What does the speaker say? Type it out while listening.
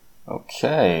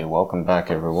Okay, welcome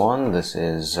back everyone. This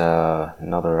is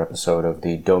another episode of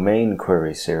the Domain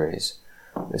Query series.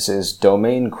 This is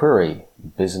Domain Query,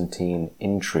 Byzantine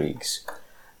Intrigues.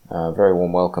 Very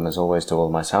warm welcome as always to all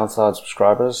of my SoundCloud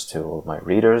subscribers, to all of my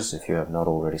readers. If you have not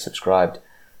already subscribed,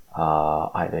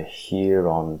 either here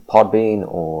on Podbean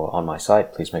or on my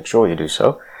site, please make sure you do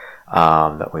so.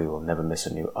 That way you will never miss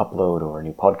a new upload or a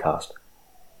new podcast.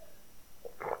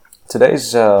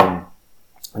 Today's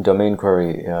domain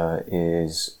query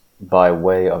is by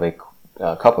way of a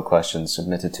couple of questions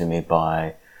submitted to me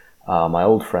by my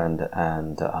old friend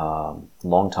and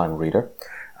longtime reader,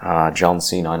 John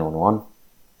C911.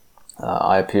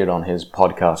 I appeared on his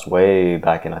podcast way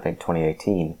back in, I think,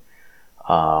 2018.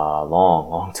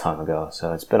 Long time ago,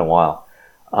 so it's been a while.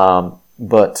 Or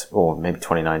maybe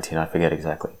 2019, I forget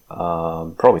exactly.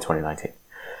 Probably 2019.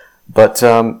 But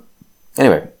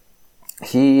anyway,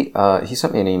 he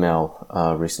sent me an email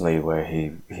recently where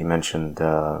he mentioned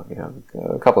a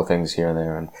couple of things here and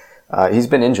there, and he's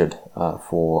been injured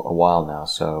for a while now,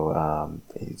 so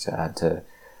he's had to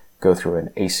go through an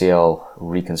ACL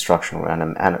reconstruction and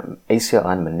an ACL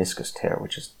and meniscus tear,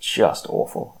 which is just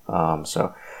awful.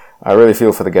 So I really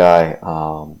feel for the guy.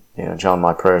 John,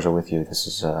 my prayers are with you. This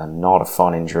is not a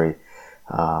fun injury.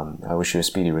 I wish you a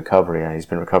speedy recovery. He's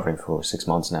been recovering for 6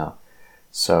 months now.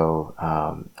 So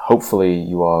hopefully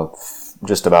you are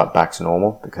just about back to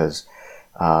normal, because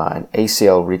an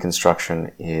ACL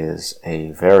reconstruction is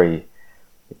a very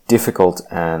difficult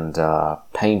and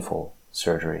painful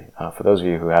surgery. For those of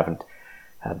you who haven't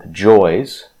had the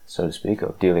joys, so to speak,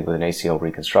 of dealing with an ACL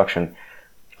reconstruction,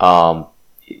 the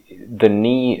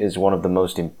knee is one of the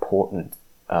most important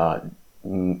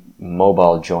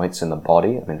mobile joints in the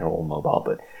body. I mean, they're all mobile,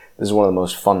 but this is one of the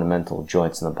most fundamental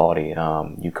joints in the body.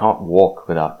 You can't walk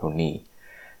without your knee.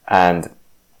 And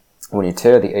when you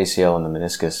tear the ACL and the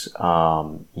meniscus,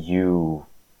 you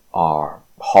are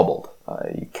hobbled.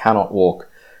 You cannot walk,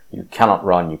 you cannot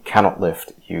run, you cannot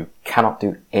lift, you cannot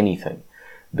do anything,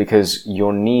 because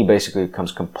your knee basically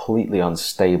becomes completely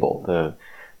unstable.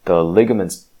 The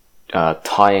ligaments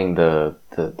tying the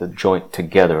joint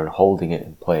together and holding it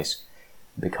in place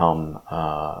become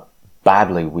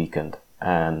badly weakened.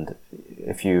 And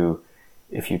if you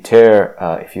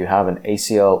have an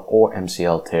ACL or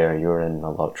MCL tear, you're in a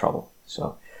lot of trouble.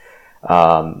 So,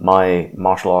 my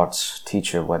martial arts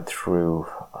teacher went through,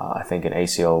 I think, an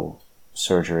ACL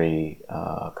surgery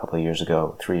a couple of years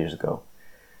ago, 3 years ago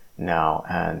now,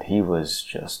 and he was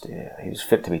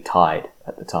fit to be tied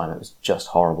at the time. It was just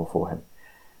horrible for him.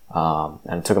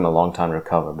 And it took him a long time to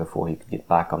recover before he could get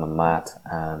back on the mat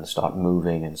and start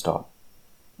moving and start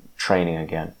training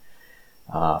again.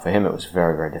 For him, it was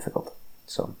very, very difficult.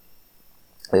 So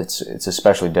it's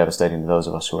especially devastating to those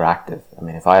of us who are active. I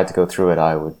mean, if I had to go through it,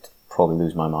 I would probably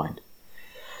lose my mind.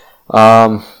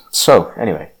 So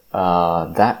anyway,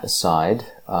 that aside,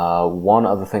 one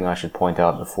other thing I should point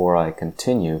out before I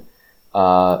continue,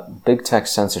 big tech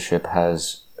censorship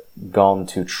has gone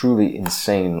to truly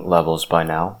insane levels by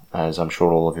now, as I'm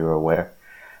sure all of you are aware.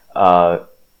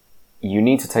 You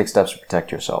need to take steps to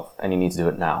protect yourself, and you need to do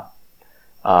it now.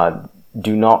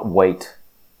 Do not wait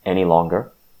any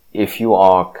longer. If you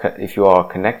are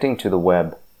connecting to the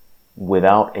web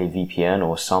without a VPN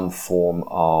or some form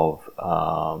of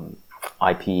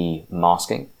IP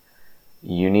masking,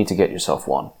 you need to get yourself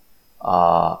one.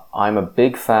 I'm a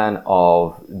big fan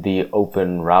of the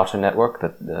Open Router Network,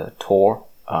 the Tor,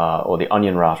 or the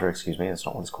Onion Router, excuse me, that's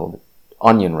not what it's called, the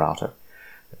Onion Router.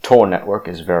 The Tor network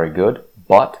is very good,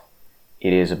 but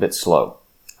it is a bit slow,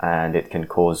 and it can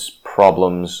cause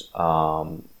problems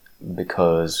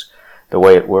because the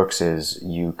way it works is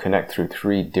you connect through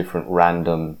 3 different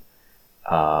random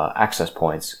access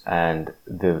points, and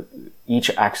each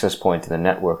access point to the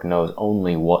network knows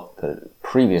only what the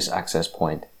previous access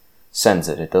point sends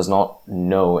it. It does not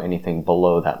know anything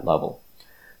below that level.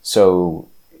 So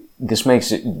this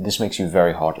makes you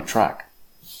very hard to track.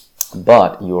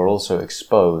 But you are also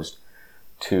exposed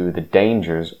to the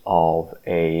dangers of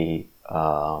a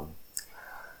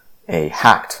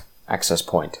hacked access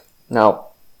point. Now,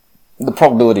 the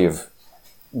probability of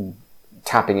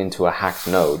tapping into a hacked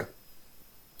node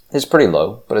is pretty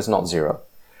low, but it's not zero.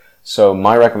 So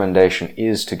my recommendation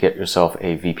is to get yourself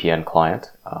a VPN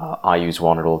client. I use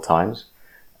one at all times.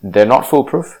 They're not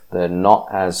foolproof. They're not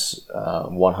as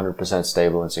 100%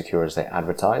 stable and secure as they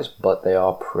advertise, but they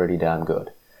are pretty damn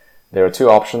good. There are 2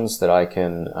 options that I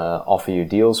can offer you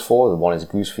deals for. The one is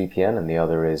GooseVPN and the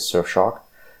other is Surfshark.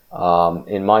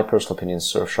 In my personal opinion,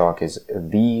 Surfshark is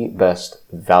the best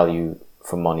value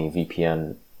for money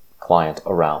VPN client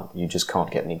around. You just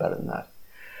can't get any better than that.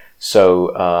 So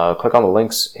click on the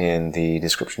links in the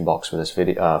description box for this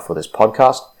video, for this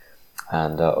podcast,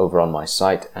 and over on my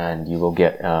site, and you will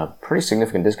get pretty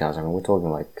significant discounts. I mean, we're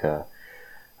talking like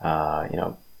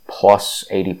plus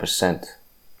 80%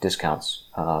 discounts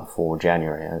for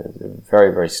January.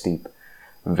 Very, very steep,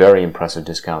 very impressive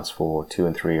discounts for 2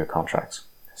 and 3 year contracts.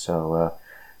 So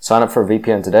sign up for a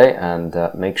VPN today and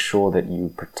make sure that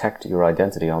you protect your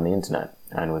identity on the internet.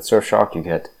 And with Surfshark, you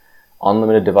get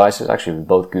unlimited devices. Actually, with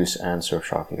both Goose and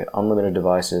Surfshark, you get unlimited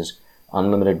devices,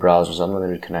 unlimited browsers,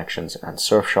 unlimited connections, and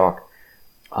Surfshark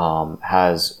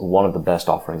has one of the best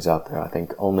offerings out there. I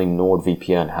think only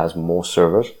NordVPN has more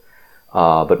servers,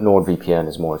 but NordVPN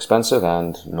is more expensive,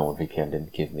 and NordVPN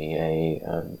didn't give me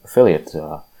an affiliate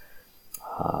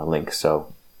link,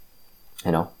 so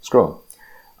screw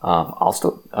them.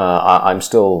 I'm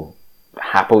still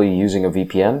happily using a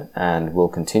VPN, and will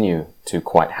continue to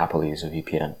quite happily use a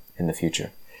VPN in the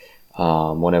future,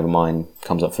 whenever mine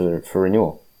comes up for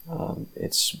renewal.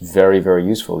 It's very, very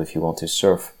useful if you want to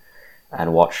surf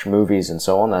and watch movies and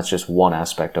so on. That's just one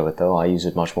aspect of it, though. I use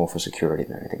it much more for security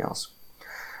than anything else.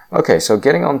 Okay, so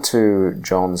getting on to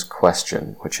John's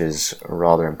question, which is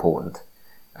rather important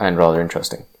and rather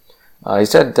interesting. He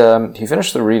said he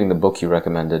finished reading the book you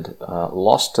recommended,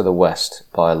 Lost to the West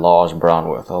by Lars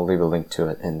Brownworth. I'll leave a link to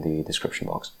it in the description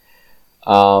box.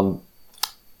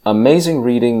 Amazing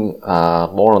reading,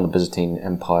 more on the Byzantine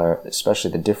Empire,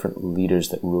 especially the different leaders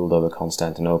that ruled over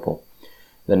Constantinople.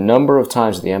 The number of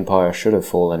times the empire should have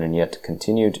fallen and yet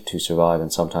continued to survive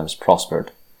and sometimes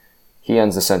prospered. He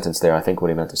ends the sentence there. I think what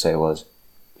he meant to say was,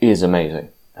 is amazing,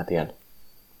 at the end.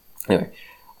 Anyway,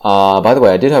 by the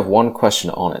way, I did have one question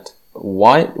on it.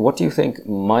 What do you think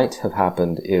might have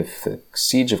happened if the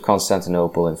siege of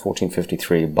Constantinople in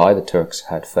 1453 by the Turks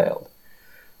had failed?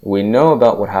 We know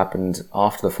about what happened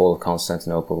after the fall of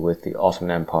Constantinople with the Ottoman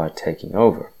Empire taking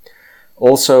over.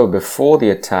 Also, before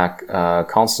the attack,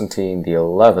 Constantine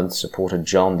XI supported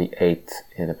John VIII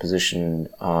in a position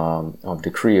of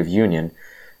decree of union,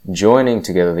 joining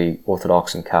together the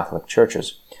Orthodox and Catholic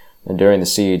churches. And during the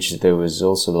siege, there was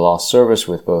also the last service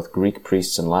with both Greek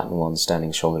priests and Latin ones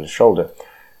standing shoulder to shoulder,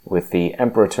 with the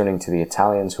emperor turning to the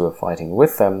Italians who were fighting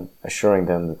with them, assuring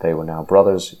them that they were now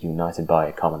brothers, united by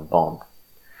a common bond.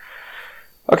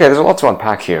 Okay, there's a lot to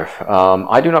unpack here.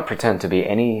 I do not pretend to be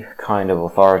any kind of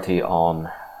authority on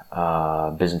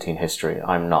Byzantine history.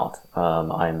 I'm not.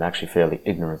 I'm actually fairly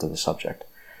ignorant of the subject.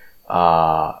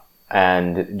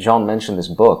 And John mentioned this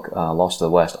book, Lost to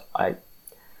the West. I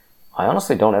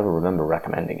honestly don't ever remember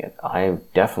recommending it.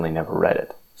 I've definitely never read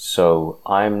it. So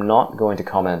I'm not going to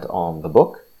comment on the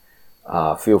book.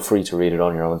 Feel free to read it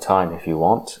on your own time if you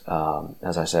want.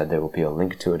 As I said, there will be a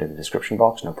link to it in the description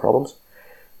box, no problems.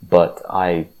 But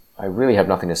I really have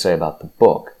nothing to say about the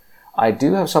book. I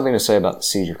do have something to say about the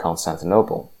siege of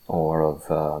Constantinople, or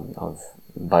of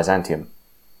Byzantium,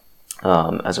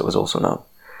 as it was also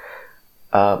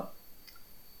known.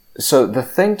 So the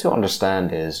thing to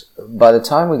understand is, by the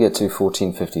time we get to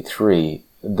 1453,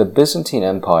 the Byzantine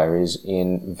Empire is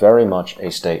in very much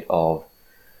a state of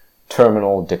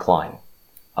terminal decline.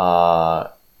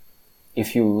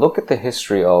 If you look at the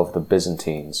history of the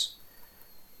Byzantines,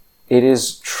 it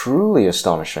is truly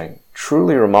astonishing,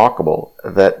 truly remarkable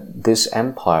that this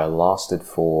empire lasted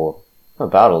for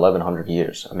about 1100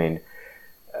 years. I mean,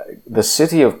 the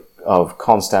city of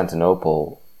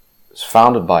Constantinople was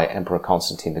founded by Emperor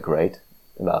Constantine the Great,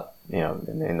 about,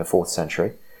 in the 4th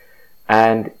century,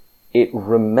 and it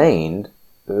remained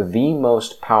the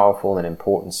most powerful and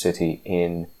important city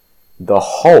in the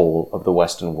whole of the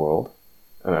Western world.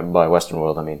 By Western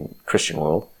world, I mean Christian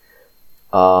world,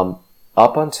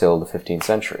 up until the 15th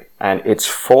century. And its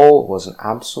fall was an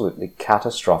absolutely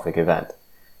catastrophic event.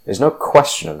 There's no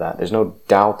question of that. There's no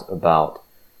doubt about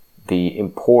the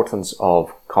importance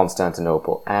of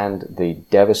Constantinople and the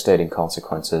devastating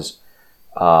consequences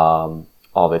of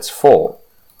its fall.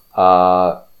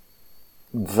 That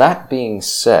being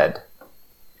said,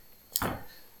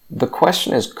 the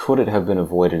question is, could it have been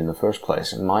avoided in the first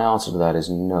place? And my answer to that is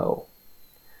no.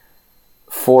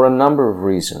 For a number of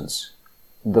reasons.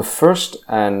 The first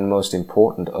and most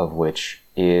important of which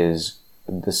is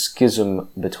the schism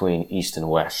between East and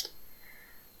West.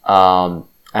 And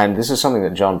this is something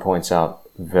that John points out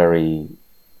very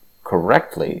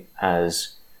correctly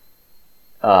as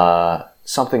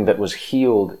something that was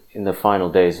healed in the final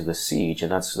days of the siege,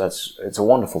 and it's a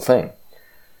wonderful thing.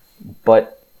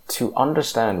 But to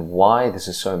understand why this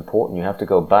is so important, you have to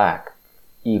go back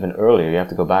even earlier. You have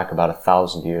to go back about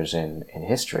 1,000 years in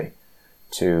history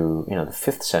to, the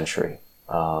 5th century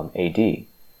AD.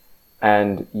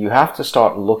 And you have to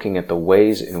start looking at the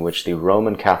ways in which the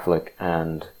Roman Catholic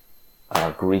and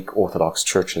Greek Orthodox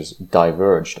churches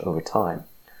diverged over time.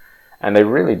 And they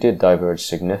really did diverge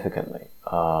significantly.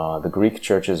 The Greek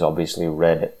churches obviously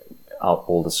read out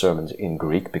all the sermons in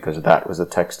Greek because that was the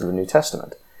text of the New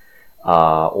Testament.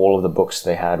 All of the books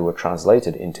they had were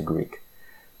translated into Greek,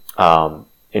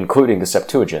 including the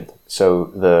Septuagint. So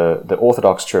the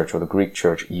Orthodox Church or the Greek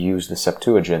Church used the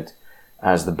Septuagint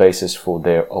as the basis for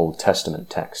their Old Testament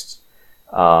texts,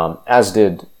 as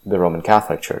did the Roman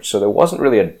Catholic Church. So there wasn't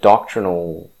really a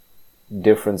doctrinal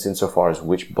difference insofar as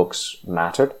which books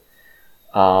mattered.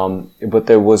 But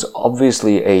there was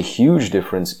obviously a huge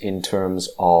difference in terms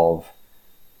of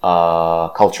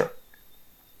culture.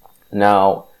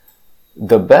 Now,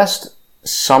 the best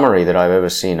summary that I've ever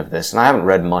seen of this, and I haven't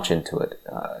read much into it,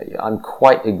 I'm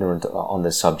quite ignorant on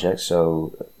this subject,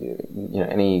 so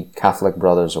any Catholic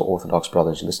brothers or Orthodox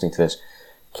brothers listening to this,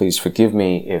 please forgive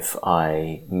me if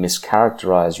I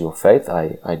mischaracterize your faith.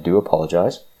 I do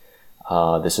apologize.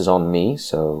 This is on me,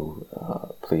 so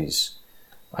please,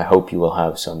 I hope you will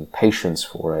have some patience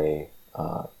for a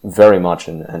very much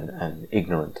an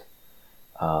ignorant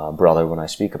brother when I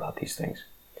speak about these things.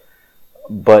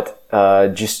 But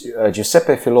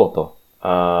Giuseppe Filotto,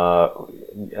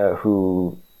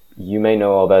 who you may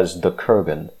know of as the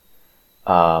Kurgan,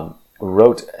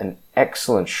 wrote an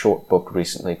excellent short book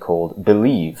recently called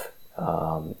Believe,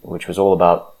 which was all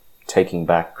about taking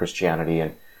back Christianity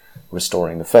and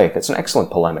restoring the faith. It's an excellent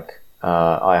polemic.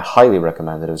 I highly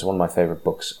recommend it. It was one of my favorite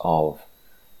books of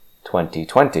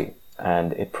 2020,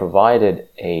 and it provided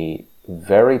a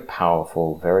very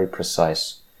powerful, very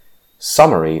precise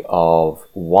summary of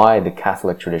why the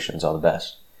Catholic traditions are the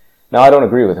best. Now, I don't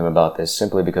agree with him about this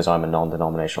simply because I'm a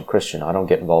non-denominational Christian. I don't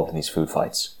get involved in these food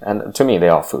fights. And to me, they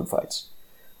are food fights.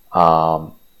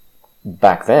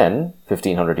 Back then,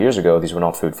 1500 years ago, these were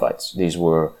not food fights. These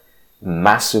were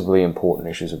massively important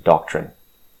issues of doctrine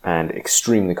and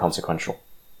extremely consequential.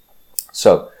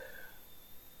 So,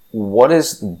 what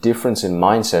is the difference in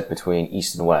mindset between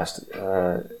East and West?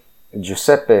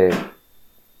 Giuseppe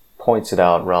points it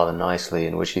out rather nicely,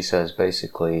 in which he says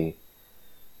basically,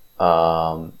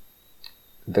 the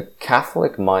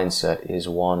Catholic mindset is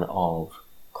one of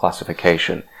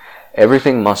classification.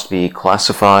 Everything must be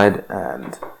classified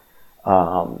and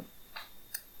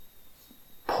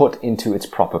put into its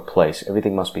proper place.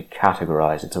 Everything must be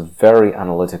categorized. It's a very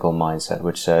analytical mindset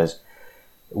which says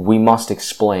we must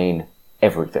explain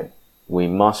everything. We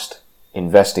must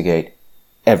investigate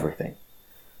everything.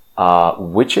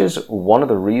 Which is one of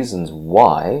the reasons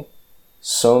why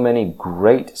so many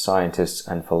great scientists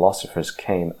and philosophers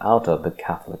came out of the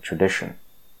Catholic tradition.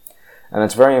 And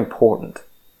it's very important.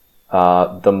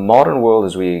 The modern world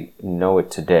as we know it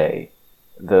today,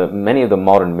 many of the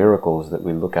modern miracles that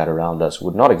we look at around us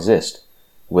would not exist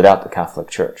without the Catholic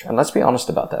Church. And let's be honest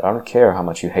about that. I don't care how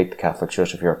much you hate the Catholic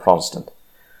Church if you're a Protestant.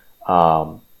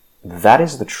 That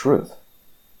is the truth.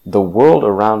 The world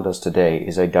around us today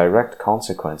is a direct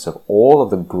consequence of all of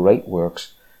the great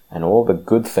works and all the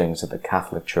good things that the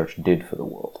Catholic Church did for the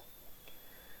world.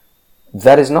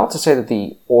 That is not to say that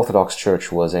the Orthodox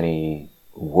Church was any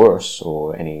worse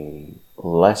or any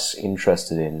less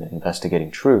interested in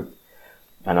investigating truth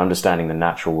and understanding the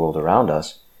natural world around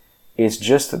us. It's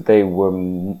just that they were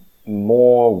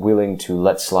more willing to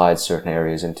let slide certain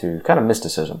areas into kind of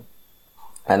mysticism.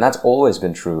 And that's always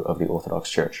been true of the Orthodox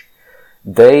Church.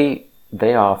 They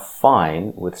are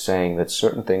fine with saying that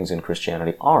certain things in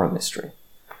Christianity are a mystery.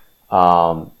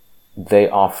 They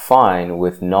are fine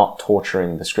with not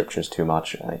torturing the scriptures too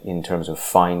much in terms of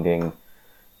finding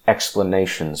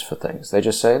explanations for things. They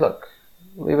just say, look,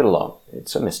 leave it alone.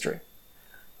 It's a mystery.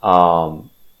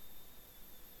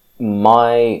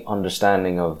 My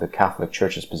understanding of the Catholic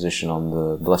Church's position on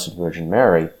the Blessed Virgin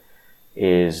Mary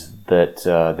is that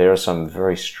there are some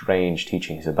very strange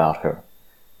teachings about her,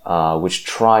 which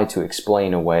try to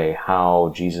explain away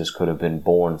how Jesus could have been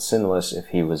born sinless if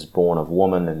he was born of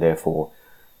woman and therefore,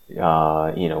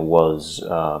 was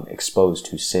exposed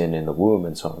to sin in the womb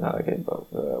and so on.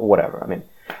 Whatever. I mean,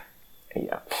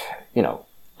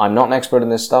 I'm not an expert in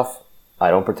this stuff. I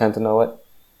don't pretend to know it.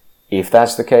 If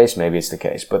that's the case, maybe it's the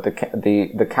case. But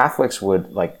the Catholics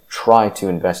would try to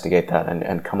investigate that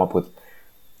and come up with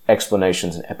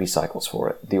explanations and epicycles for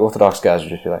it. The Orthodox guys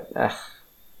would just be like,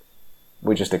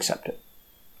 we just accept it.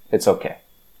 It's okay.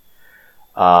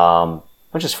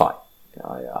 Which is fine.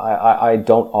 I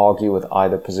don't argue with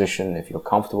either position. If you're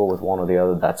comfortable with one or the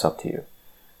other, that's up to you.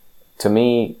 To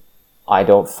me, I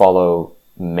don't follow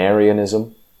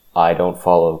Marianism. I don't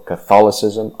follow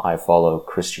Catholicism. I follow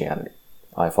Christianity.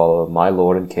 I follow my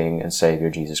Lord and King and Savior,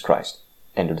 Jesus Christ.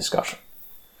 End of discussion.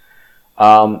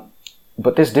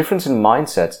 But this difference in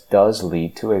mindsets does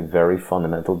lead to a very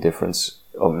fundamental difference,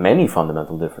 or many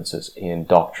fundamental differences in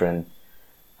doctrine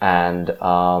and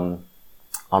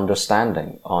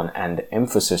understanding on and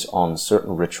emphasis on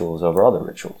certain rituals over other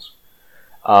rituals.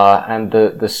 And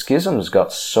the schisms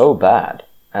got so bad,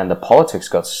 and the politics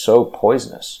got so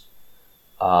poisonous,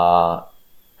 and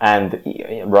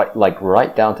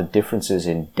right down to differences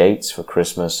in dates for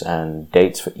Christmas and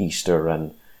dates for Easter,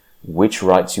 and which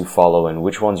rites you follow and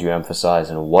which ones you emphasize,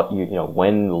 and what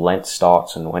when Lent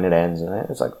starts and when it ends, and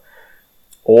it's like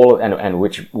and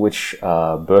which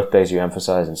birthdays you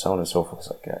emphasize, and so on and so forth. It's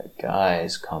like,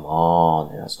 guys, come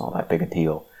on, it's not that big a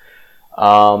deal.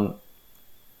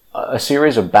 A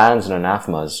series of bans and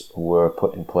anathemas were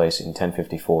put in place in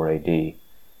 1054 AD,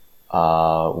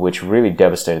 which really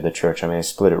devastated the church. I mean, they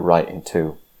split it right in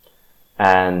two.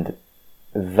 And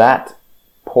that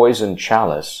poisoned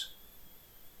chalice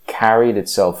carried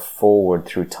itself forward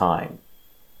through time,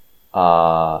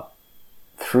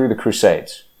 through the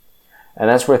Crusades. And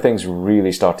that's where things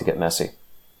really start to get messy.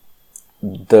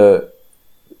 The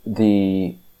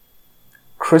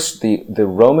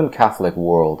Roman Catholic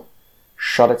world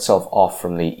shut itself off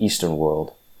from the Eastern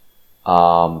world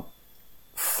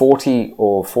 40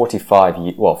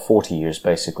 years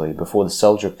basically before the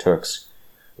Seljuk Turks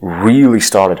really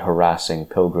started harassing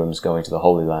pilgrims going to the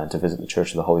Holy Land to visit the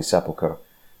Church of the Holy Sepulchre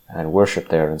and worship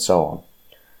there and so on.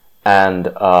 And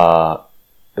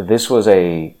this was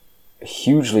a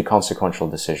hugely consequential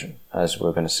decision, as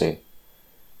we're going to see.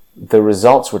 The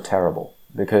results were terrible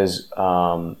because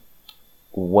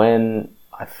when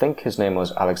I think his name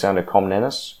was Alexander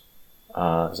Comnenus,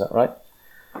 is that right?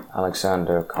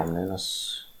 Alexander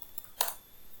Comnenus.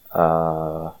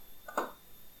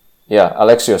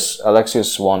 Alexius I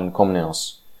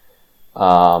Comnenus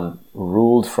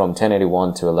ruled from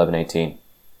 1081 to 1118.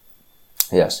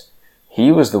 Yes,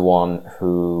 he was the one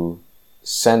who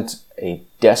sent a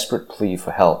desperate plea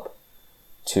for help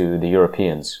to the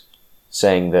Europeans,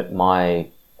 saying that my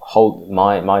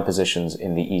positions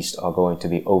in the East are going to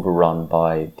be overrun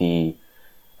by the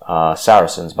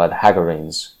Saracens, by the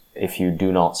Hagarenes, if you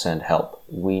do not send help.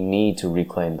 We need to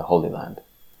reclaim the Holy Land.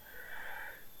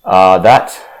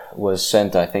 That was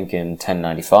sent, I think, in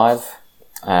 1095,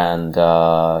 and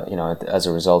as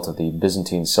a result of the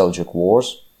Byzantine Seljuk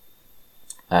Wars,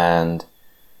 and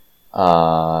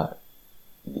the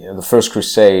First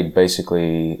Crusade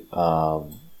basically,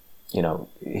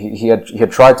 he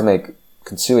had tried to make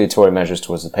conciliatory measures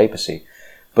towards the papacy,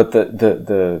 but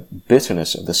the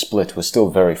bitterness of the split was still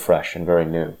very fresh and very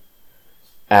new.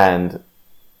 And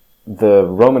the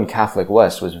Roman Catholic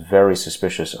West was very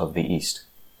suspicious of the East.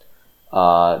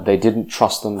 They didn't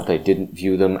trust them, they didn't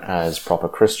view them as proper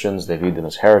Christians, they viewed them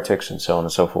as heretics, and so on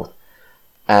and so forth.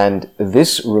 And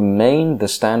this remained the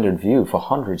standard view for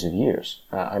hundreds of years.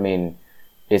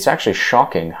 It's actually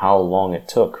shocking how long it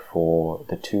took for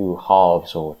the two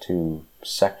halves or two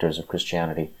sectors of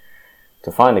Christianity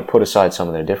to finally put aside some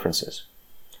of their differences.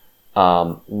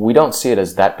 We don't see it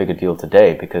as that big a deal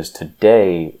today, because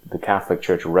today the Catholic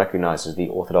Church recognizes the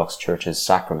Orthodox Church's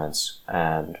sacraments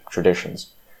and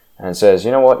traditions and says,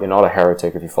 you know what, you're not a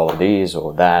heretic if you follow these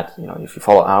or that. If you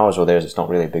follow ours or theirs, it's not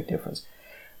really a big difference.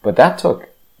 But that took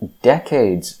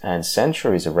decades and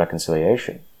centuries of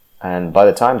reconciliation. And by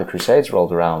the time the Crusades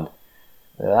rolled around,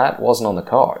 that wasn't on the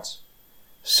cards.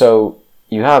 So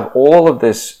you have all of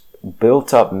this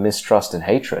built-up mistrust and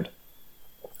hatred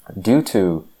due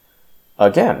to,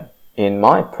 again, in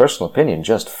my personal opinion,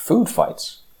 just food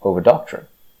fights over doctrine.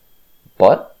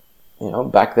 But,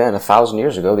 back then, 1,000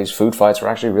 years ago, these food fights were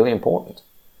actually really important.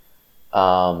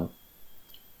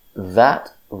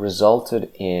 That resulted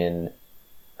in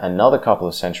another couple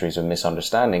of centuries of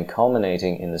misunderstanding,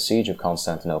 culminating in the siege of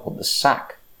Constantinople, the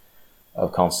sack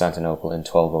of Constantinople in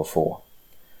 1204.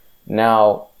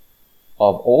 Now,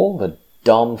 of all the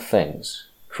dumb things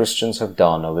Christians have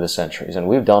done over the centuries, and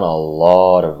we've done a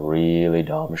lot of really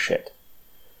dumb shit,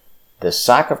 the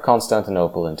sack of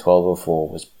Constantinople in 1204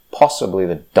 was possibly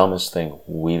the dumbest thing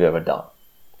we've ever done.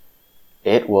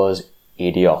 It was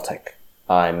idiotic.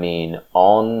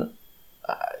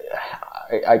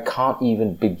 I can't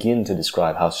even begin to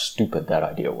describe how stupid that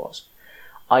idea was.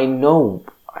 I know,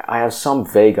 I have some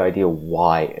vague idea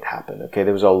why it happened. Okay,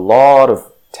 there was a lot of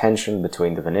tension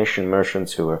between the Venetian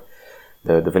merchants who were,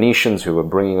 the Venetians who were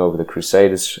bringing over the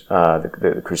Crusaders,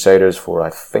 the Crusaders for, I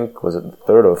think, was it the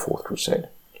third or fourth Crusade?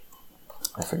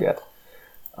 I forget.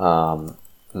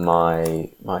 My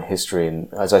history,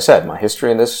 as I said, my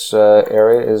history in this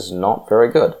area is not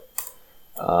very good.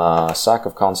 Sack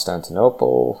of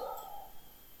Constantinople.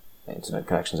 Internet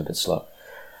connection's a bit slow.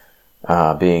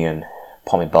 Being in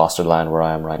Pommy Bastard land where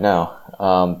I am right now.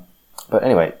 But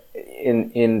anyway,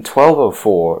 in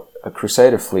 1204, a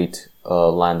Crusader fleet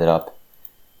landed up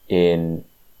in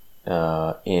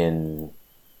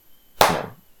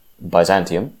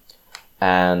Byzantium,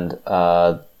 and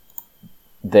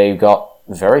they got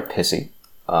very pissy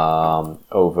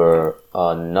over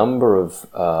a number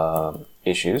of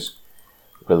issues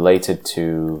related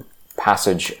to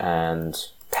passage and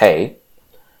pay,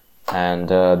 and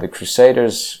the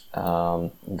Crusaders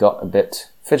got a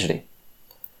bit fidgety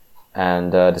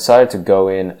and decided to go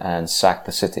in and sack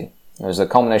the city. It was a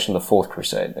culmination of the Fourth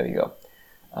Crusade. There you go.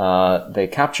 They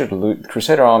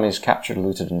Crusader armies captured,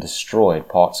 looted, and destroyed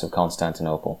parts of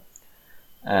Constantinople.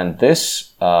 And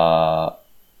this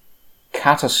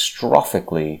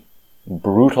catastrophically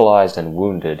brutalized and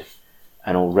wounded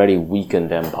an already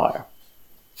weakened empire.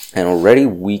 An already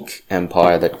weak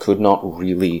empire that could not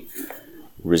really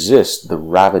resist the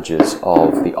ravages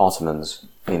of the Ottomans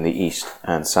in the east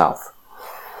and south,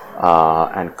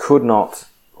 and could not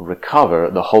recover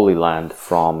the Holy Land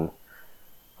from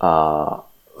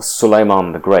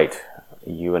Suleiman the Great.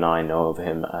 You and I know of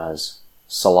him as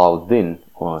Salahuddin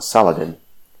or Saladin.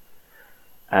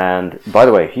 And by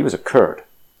the way, he was a Kurd.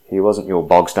 He wasn't your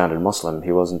bog standard Muslim.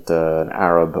 He wasn't an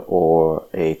Arab or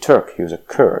a Turk. He was a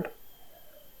Kurd.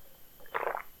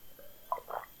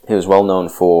 He was well known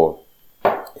for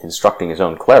instructing his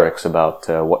own clerics about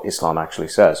what Islam actually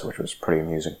says, which was pretty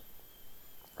amusing.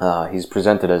 He's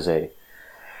presented as a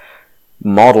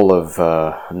model of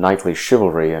knightly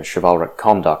chivalry and chivalric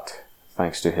conduct,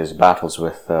 thanks to his battles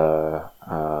with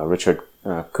Richard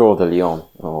Coeur de Lion,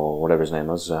 or whatever his name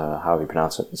was, however you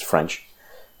pronounce it, it's French,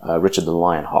 Richard the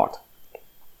Lionheart.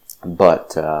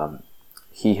 But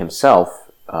he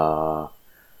himself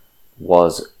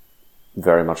was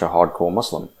very much a hardcore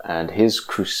Muslim, and his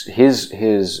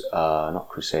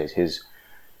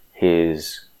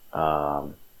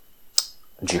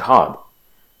jihad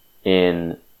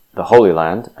in the Holy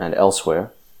Land and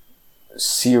elsewhere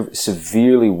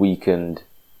severely weakened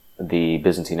the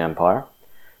Byzantine Empire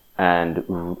and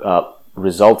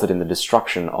resulted in the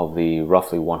destruction of the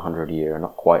roughly 100-year,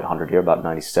 not quite 100-year, about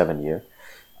 97-year,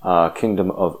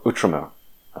 kingdom of Outremer,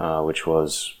 which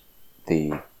was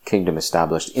the kingdom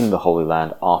established in the Holy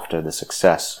Land after the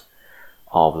success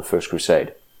of the First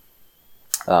Crusade.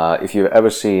 If you've ever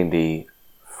seen the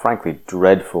frankly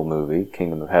dreadful movie,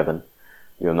 Kingdom of Heaven,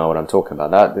 you'll know what I'm talking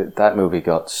about. That movie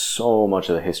got so much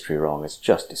of the history wrong, it's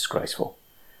just disgraceful.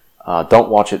 Don't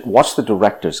watch it. Watch the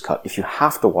director's cut. If you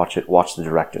have to watch it, watch the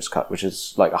director's cut, which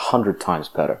is like 100 times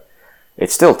better.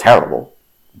 It's still terrible,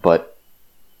 but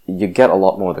you get a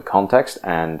lot more of the context,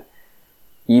 and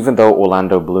even though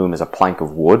Orlando Bloom is a plank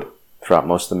of wood throughout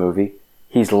most of the movie,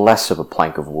 he's less of a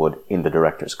plank of wood in the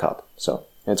director's cut. So,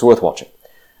 it's worth watching.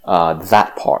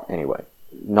 That part, anyway.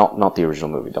 Not the original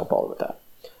movie, don't bother with that.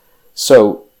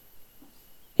 So,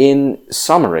 in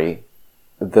summary,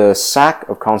 the sack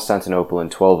of Constantinople in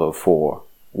 1204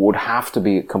 would have to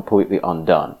be completely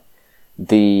undone.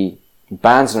 The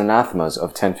bans and anathemas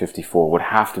of 1054 would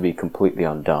have to be completely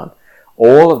undone.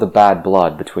 All of the bad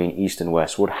blood between East and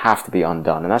West would have to be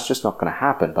undone, and that's just not going to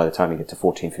happen by the time you get to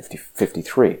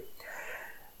 1453.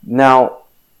 Now,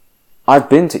 I've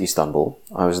been to Istanbul.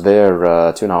 I was there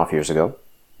 2.5 years ago.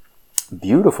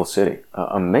 Beautiful city,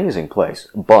 amazing place,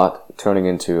 but turning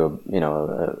into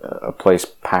a place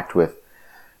packed with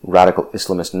radical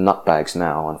Islamist nutbags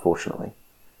now, unfortunately.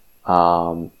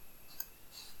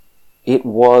 It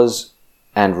was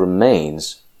and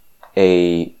remains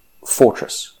a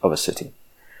fortress of a city,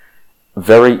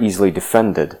 very easily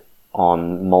defended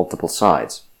on multiple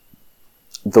sides.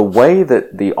 The way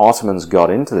that the Ottomans got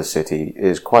into the city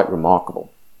is quite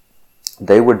remarkable.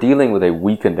 They were dealing with a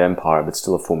weakened empire, but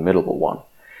still a formidable one.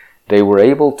 They were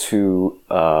able to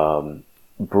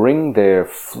bring their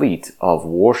fleet of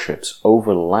warships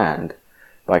over land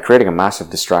by creating a massive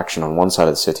distraction on one side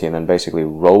of the city and then basically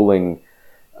rolling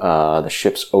the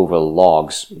ships over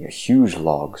logs, huge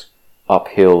logs, up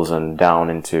hills and down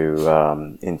into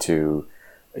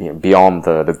beyond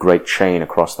the great chain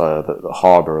across the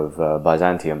harbor of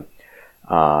Byzantium,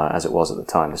 as it was at the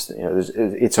time.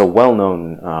 It's a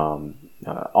well-known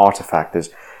artifact.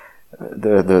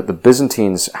 The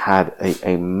Byzantines had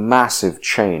a massive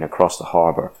chain across the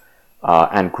harbor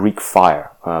and Greek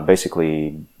fire,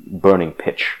 basically burning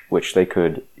pitch, which they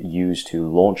could use to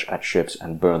launch at ships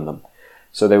and burn them.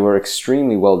 So they were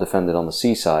extremely well defended on the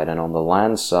seaside, and on the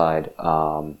land side,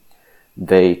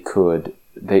 they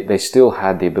still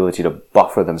had the ability to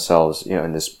buffer themselves,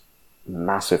 in this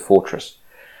massive fortress.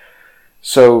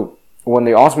 So when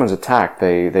the Ottomans attacked,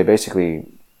 they basically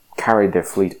carried their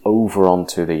fleet over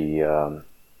onto the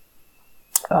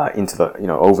into the,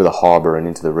 over the harbor and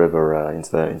into the river,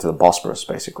 into the Bosporus,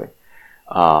 basically,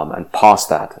 and past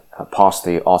that, past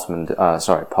the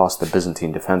past the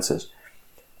Byzantine defenses,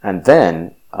 and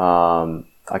then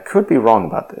I could be wrong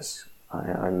about this.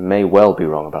 I may well be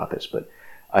wrong about this, but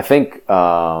I think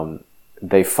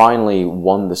they finally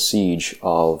won the siege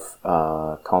of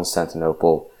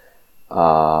Constantinople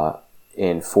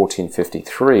in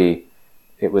 1453.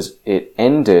 It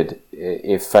ended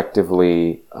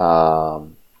effectively, I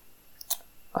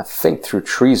think, through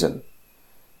treason.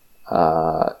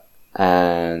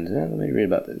 And let me read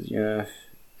about this.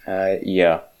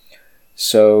 Yeah.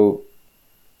 So,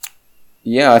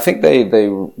 yeah, I think they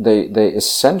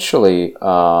essentially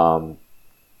oh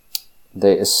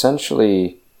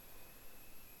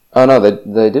no,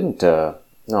 they didn't. No,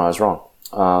 I was wrong.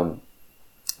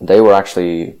 They were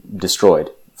actually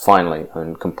destroyed, finally,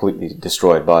 and completely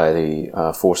destroyed by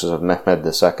the forces of Mehmed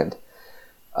II.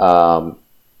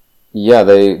 Yeah,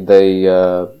 they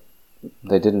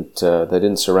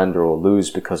didn't surrender or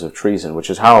lose because of treason, which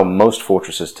is how most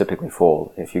fortresses typically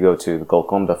fall. If you go to the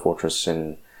Golconda fortress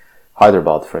in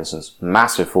Hyderabad, for instance,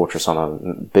 massive fortress on a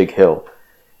big hill,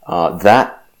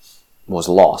 that was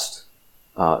lost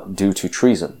due to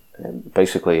treason. And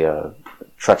basically, a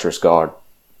treacherous guard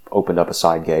opened up a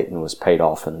side gate and was paid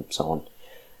off, and so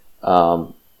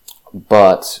on.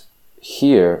 But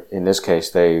here, in this case,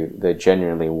 they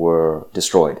genuinely were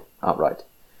destroyed outright.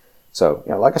 So,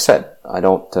 like I said, I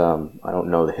don't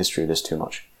know the history of this too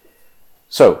much.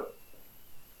 So,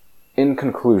 in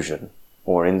conclusion,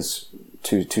 or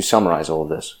to summarize all of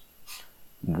this,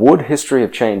 would history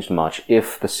have changed much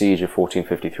if the siege of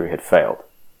 1453 had failed?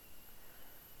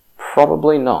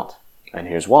 Probably not, and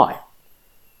here's why.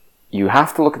 You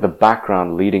have to look at the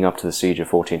background leading up to the siege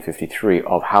of 1453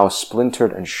 of how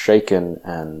splintered and shaken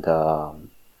and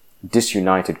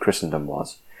disunited Christendom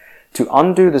was. To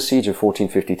undo the siege of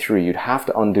 1453, you'd have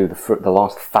to undo the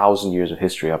last 1,000 years of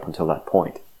history up until that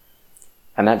point.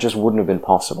 And that just wouldn't have been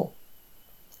possible.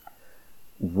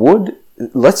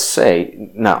 Let's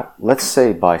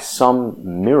say by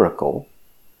some miracle,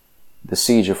 the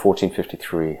siege of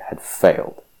 1453 had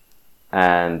failed,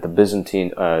 and the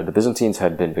Byzantines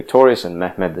had been victorious, and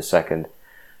Mehmed II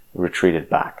retreated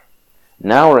back.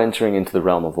 Now we're entering into the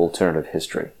realm of alternate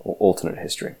history. What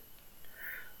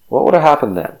would have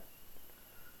happened then?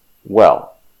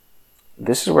 Well,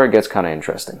 this is where it gets kind of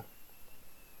interesting.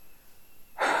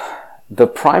 The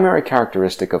primary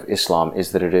characteristic of Islam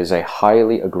is that it is a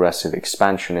highly aggressive,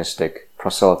 expansionistic,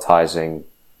 proselytizing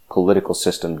political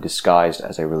system disguised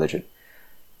as a religion.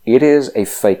 It is a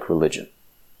fake religion.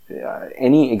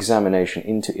 Any examination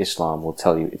into Islam will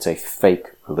tell you it's a fake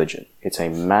religion. It's a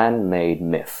man-made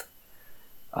myth.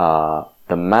 The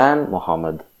man,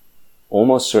 Muhammad,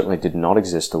 almost certainly did not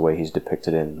exist the way he's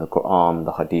depicted in the Quran,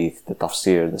 the Hadith, the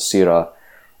Tafsir, the Sirah,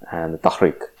 and the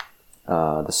Tahriq.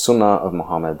 The Sunnah of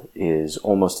Muhammad is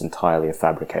almost entirely a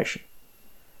fabrication,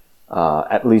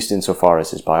 at least insofar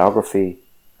as his biography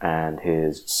and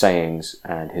his sayings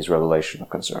and his revelation are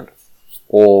concerned.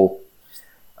 All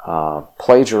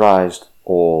plagiarized,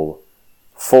 all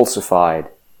falsified,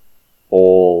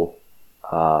 all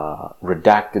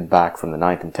redacted back from the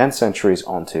 9th and 10th centuries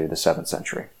onto the 7th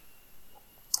century.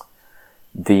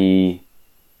 The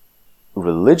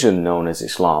religion known as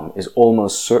Islam is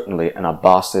almost certainly an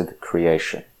Abbasid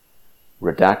creation,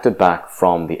 redacted back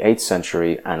from the 8th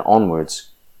century and onwards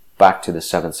back to the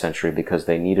 7th century because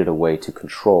they needed a way to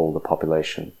control the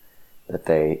population that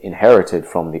they inherited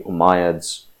from the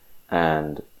Umayyads,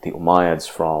 and the Umayyads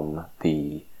from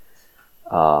the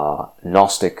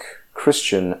Gnostic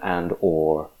Christian and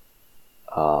or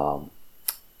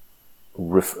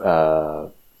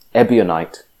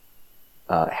Ebionite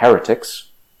heretics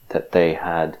that they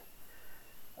had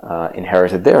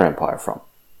inherited their empire from.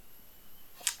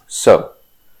 So,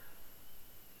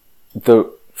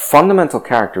 the fundamental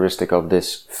characteristic of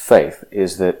this faith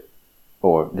is that,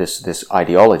 or this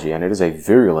ideology, and it is a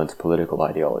virulent political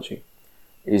ideology,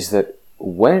 is that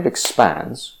when it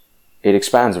expands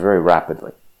very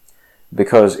rapidly,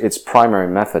 because its primary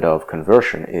method of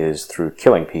conversion is through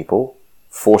killing people,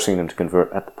 forcing them to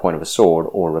convert at the point of a sword,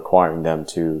 or requiring them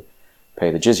to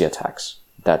pay the jizya tax.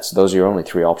 Those are your only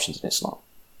three options in Islam.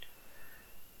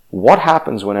 What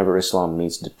happens whenever Islam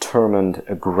meets determined,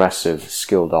 aggressive,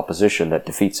 skilled opposition that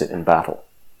defeats it in battle?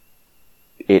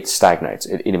 It stagnates.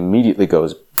 It immediately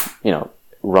goes,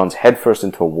 runs headfirst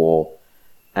into a wall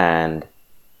and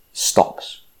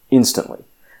stops instantly.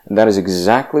 And that is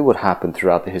exactly what happened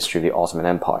throughout the history of the Ottoman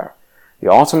Empire.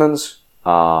 The Ottomans,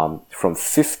 from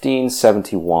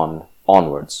 1571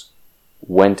 onwards,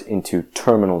 went into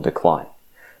terminal decline.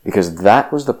 because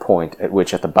that was the point at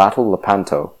which, at the Battle of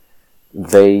Lepanto,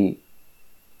 they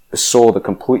saw the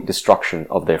complete destruction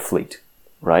of their fleet,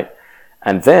 right?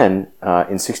 And then,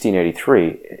 in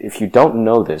 1683, if you don't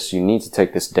know this, you need to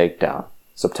take this date down.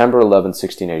 September 11,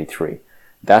 1683.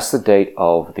 That's the date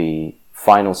of the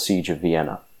final siege of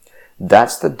Vienna.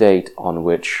 That's the date on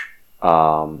which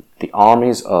the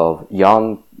armies of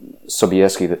Jan III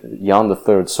Sobieski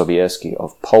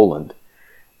of Poland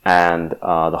and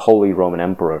the Holy Roman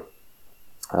Emperor,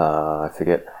 I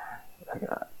forget,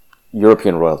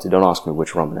 European royalty, don't ask me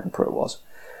which Roman emperor it was,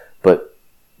 but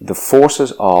the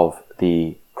forces of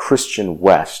the Christian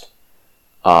West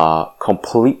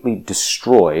completely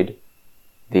destroyed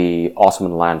the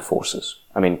Ottoman land forces.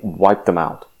 I mean, wiped them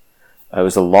out. It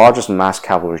was the largest mass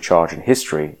cavalry charge in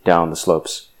history down the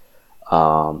slopes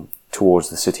towards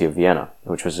the city of Vienna,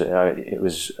 which was the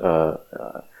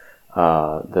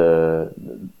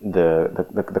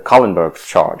Kallenberg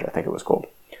charge, I think it was called.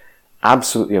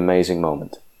 Absolutely amazing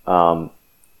moment. From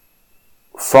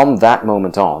that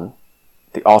moment on,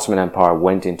 the Ottoman Empire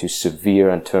went into severe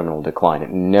and terminal decline.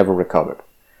 It never recovered.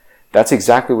 That's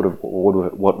exactly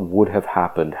what would have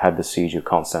happened had the siege of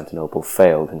Constantinople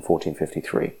failed in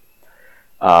 1453.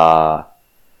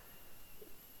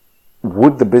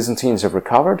 Would the Byzantines have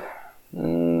recovered?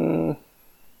 I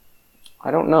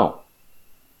don't know.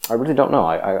 I really don't know.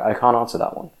 I can't answer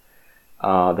that one.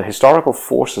 The historical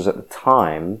forces at the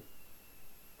time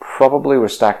probably were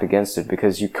stacked against it,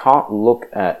 because you can't look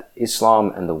at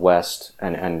Islam and the West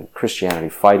and Christianity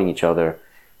fighting each other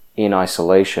in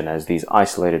isolation as these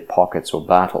isolated pockets or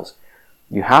battles.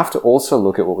 You have to also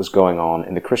look at what was going on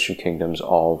in the Christian kingdoms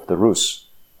of the Rus,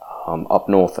 up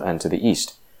north and to the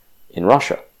east in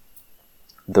Russia.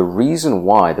 The reason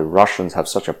why the Russians have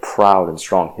such a proud and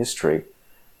strong history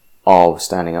of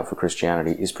standing up for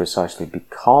Christianity is precisely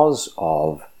because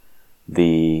of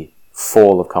the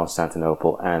fall of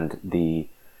Constantinople and the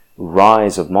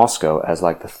rise of Moscow as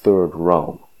like the third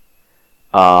Rome.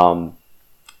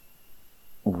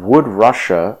 Would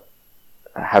Russia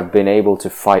have been able to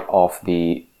fight off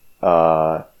the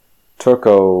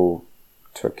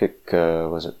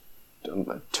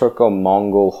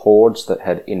Turco-Mongol hordes that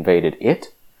had invaded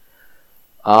it?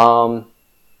 I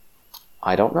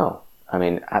don't know. I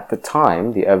mean, at the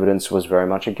time, the evidence was very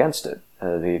much against it.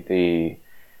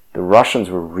 The Russians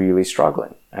were really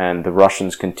struggling, and the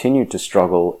Russians continued to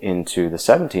struggle into the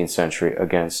 17th century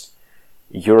against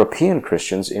European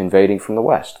Christians invading from the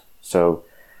West. So,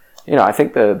 I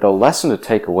think the lesson to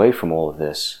take away from all of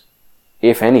this,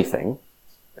 if anything,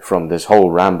 from this whole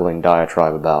rambling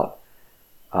diatribe about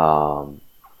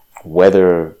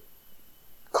whether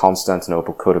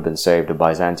Constantinople could have been saved or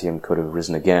Byzantium could have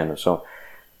risen again or so,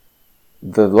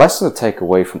 the lesson to take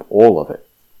away from all of it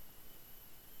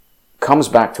comes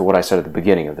back to what I said at the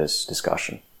beginning of this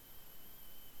discussion.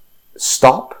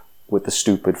 Stop with the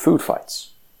stupid food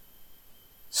fights.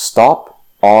 Stop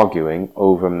arguing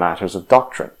over matters of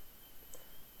doctrine.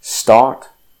 Start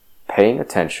paying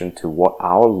attention to what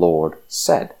our Lord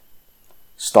said.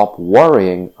 Stop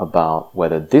worrying about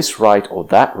whether this rite or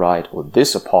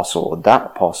this apostle or that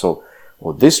apostle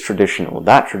or this tradition or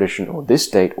that tradition or this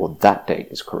date or that date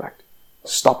is correct.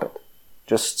 Stop it.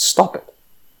 Just stop it.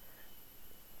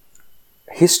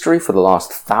 History for the last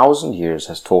 1,000 years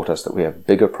has taught us that we have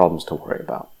bigger problems to worry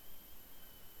about.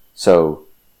 So,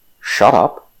 shut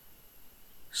up.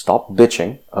 Stop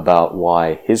bitching about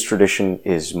why his tradition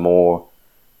is more,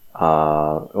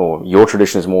 or your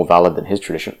tradition is more valid than his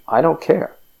tradition. I don't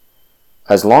care.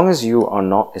 As long as you are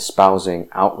not espousing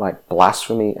outright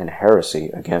blasphemy and heresy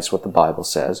against what the Bible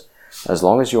says, as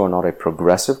long as you are not a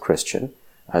progressive Christian,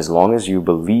 as long as you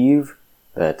believe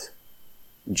that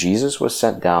Jesus was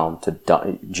sent down to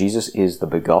die, Jesus is the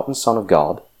begotten Son of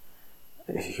God,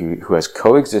 who has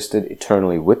coexisted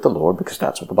eternally with the Lord, because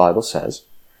that's what the Bible says,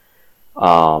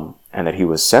 and that he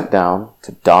was sent down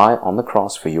to die on the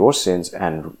cross for your sins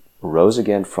and rose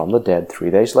again from the dead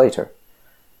 3 days later.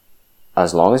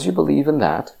 As long as you believe in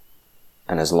that,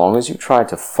 and as long as you try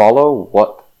to follow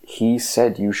what he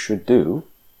said you should do,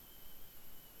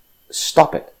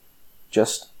 stop it.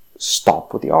 Just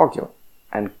stop with the arguing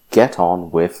and get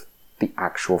on with the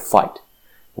actual fight,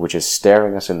 which is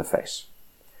staring us in the face.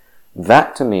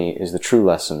 That, to me, is the true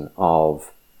lesson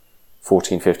of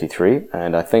 1453,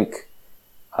 and I think,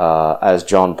 as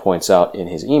John points out in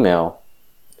his email,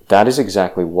 that is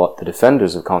exactly what the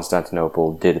defenders of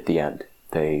Constantinople did at the end.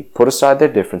 They put aside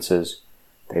their differences,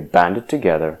 they banded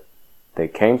together, they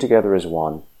came together as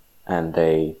one, and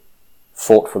they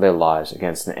fought for their lives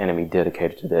against an enemy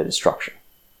dedicated to their destruction.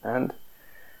 And,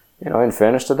 in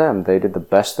fairness to them, they did the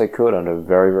best they could under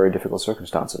very, very difficult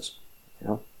circumstances.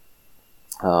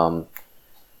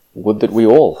 Would that we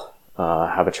all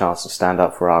have a chance to stand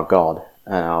up for our God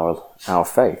and our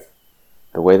faith,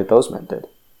 the way that those men did.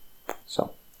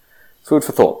 So, food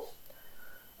for thought.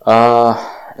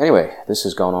 Anyway, this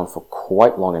has gone on for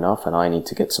quite long enough, and I need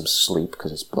to get some sleep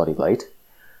because it's bloody late.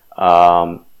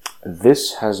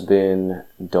 This has been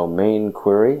Domain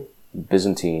Query,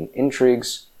 Byzantine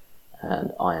Intrigues,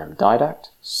 and I am Didact,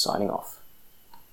 signing off.